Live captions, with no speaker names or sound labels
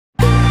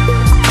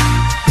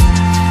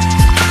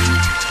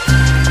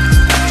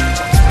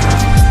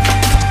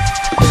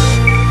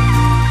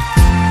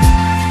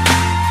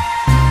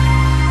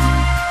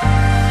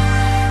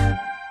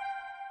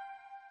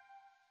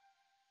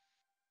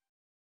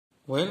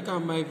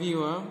Welcome my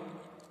viewer.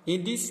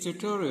 In this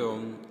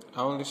tutorial,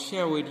 I will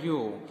share with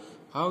you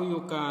how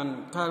you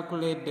can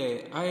calculate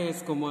the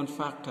highest common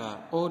factor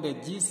or the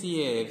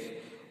HCF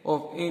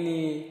of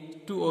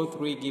any 2 or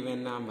 3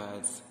 given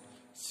numbers.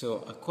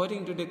 So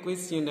according to the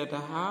question that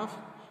I have,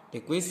 the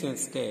question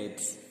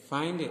states,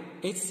 find the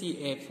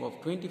HCF of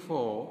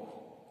 24,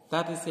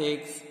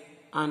 36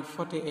 and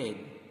 48.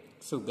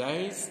 So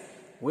guys,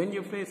 when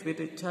you're faced with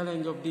a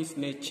challenge of this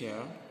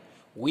nature,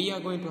 we are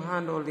going to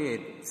handle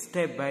it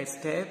step by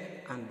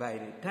step, and by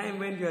the time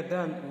when you are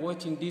done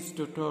watching this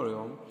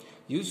tutorial,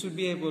 you should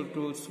be able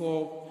to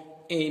solve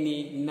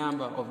any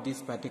number of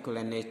this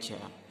particular nature.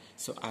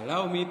 So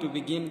allow me to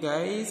begin,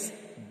 guys,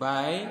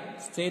 by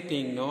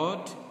stating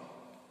note.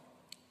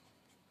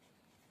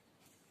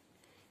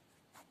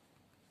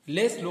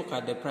 Let's look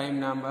at the prime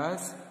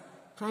numbers.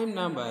 Prime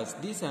numbers,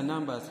 these are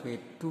numbers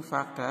with 2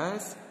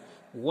 factors,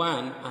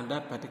 1 and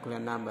that particular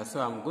number.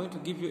 So I'm going to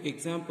give you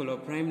example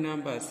of prime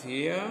numbers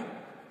here.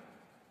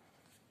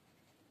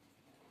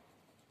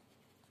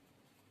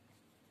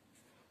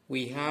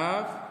 We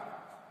have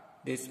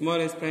the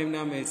smallest prime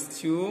number is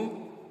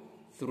 2,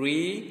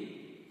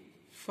 3,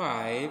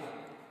 5,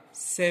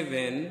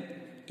 7,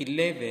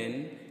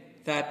 11,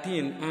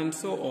 13 and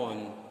so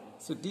on.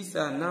 So these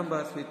are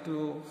numbers with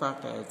 2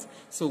 factors.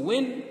 So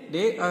when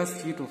they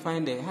ask you to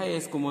find the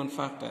highest common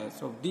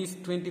factors of these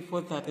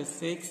 24,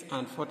 36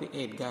 and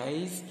 48,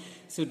 guys,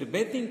 so the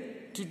best thing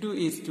to do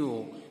is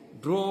to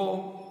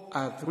draw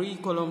a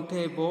 3-column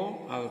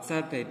table. I'll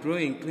start by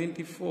drawing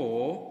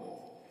 24,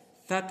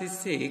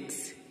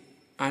 36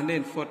 and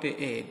then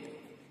 48.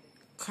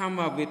 Come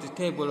up with a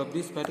table of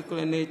this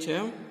particular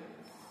nature.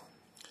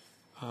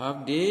 I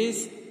have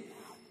this.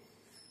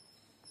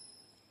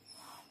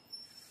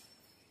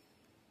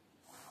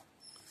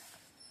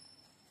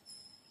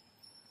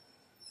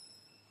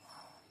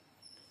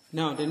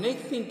 Now the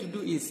next thing to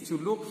do is to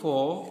look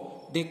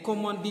for the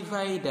common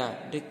divider,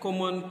 the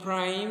common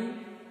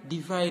prime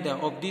divider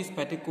of this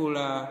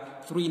particular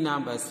 3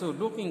 numbers. So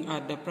looking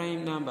at the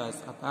prime numbers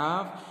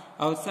above,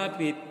 I'll start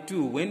with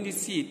 2. When you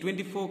see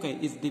 24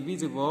 is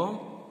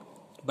divisible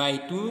by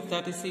 2,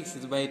 36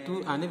 is by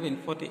 2 and even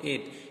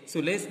 48.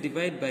 So let's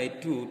divide by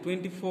 2.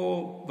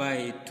 24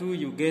 by 2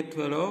 you get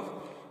 12,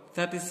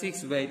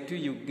 36 by 2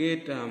 you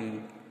get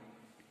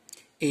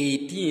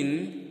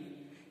 18,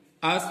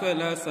 as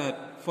well as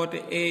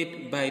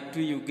 48 by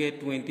 2 you get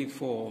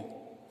 24.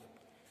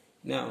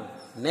 Now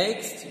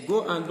next,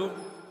 go and look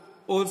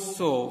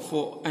also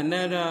for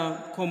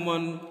another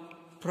common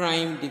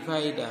prime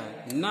divider.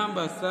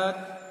 Numbers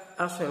that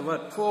after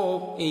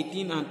 12,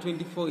 18 and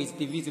 24 is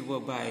divisible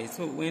by.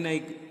 So when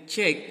I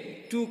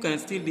check, 2 can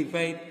still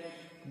divide.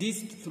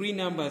 These 3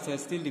 numbers are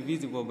still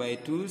divisible by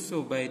 2.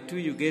 So by 2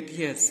 you get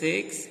here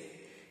 6,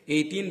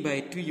 18 by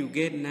 2 you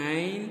get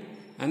 9,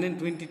 and then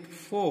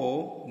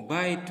 24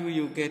 by 2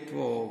 you get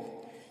 12.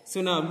 So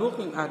now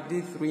looking at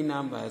these 3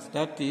 numbers,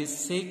 that is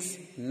 6,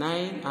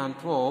 9 and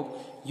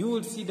 12, you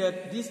will see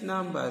that these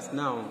numbers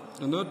now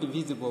are not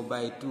divisible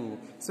by 2.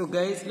 So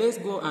guys, let's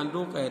go and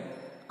look at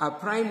a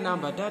prime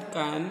number that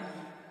can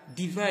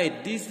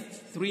divide. These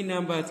 3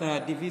 numbers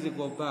are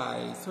divisible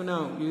by. So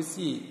now you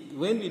see,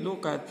 when we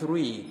look at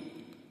 3,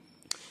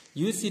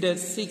 you see that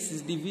 6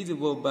 is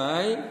divisible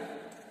by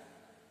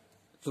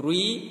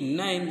 3,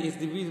 9 is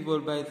divisible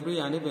by 3,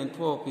 and even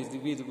 12 is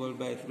divisible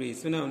by 3.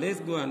 So now let's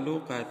go and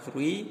look at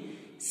 3.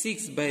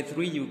 6 by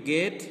 3 you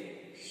get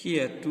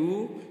here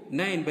 2,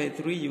 9 by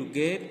 3 you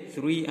get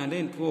 3, and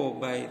then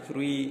 12 by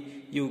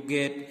 3 you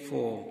get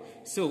 4.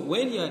 So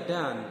when you are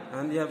done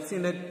and you have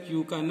seen that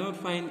you cannot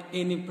find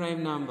any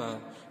prime number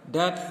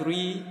that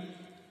 3,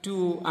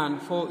 2 and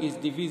 4 is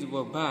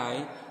divisible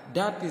by,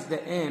 that is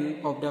the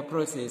end of the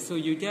process. So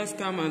you just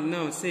come and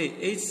now say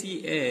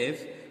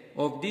HCF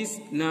of these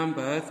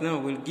numbers now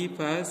will give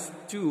us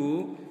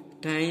 2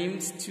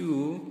 times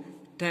 2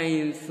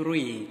 times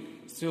 3.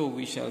 So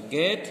we shall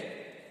get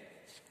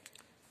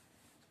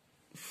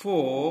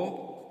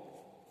 4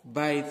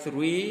 by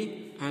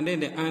 3, and then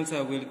the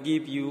answer will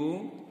give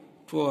you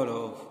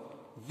 12.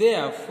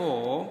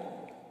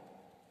 Therefore,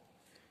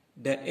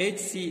 the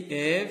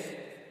HCF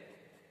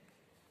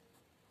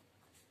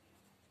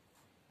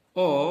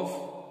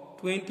of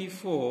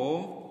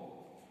 24,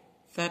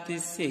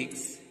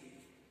 36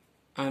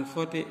 and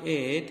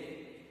 48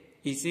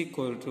 is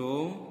equal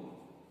to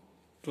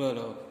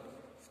 12.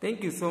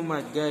 Thank you so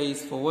much,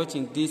 guys, for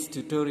watching this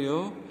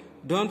tutorial.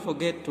 Don't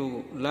forget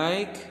to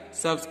like,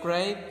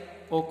 subscribe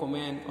or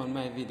comment on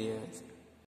my videos.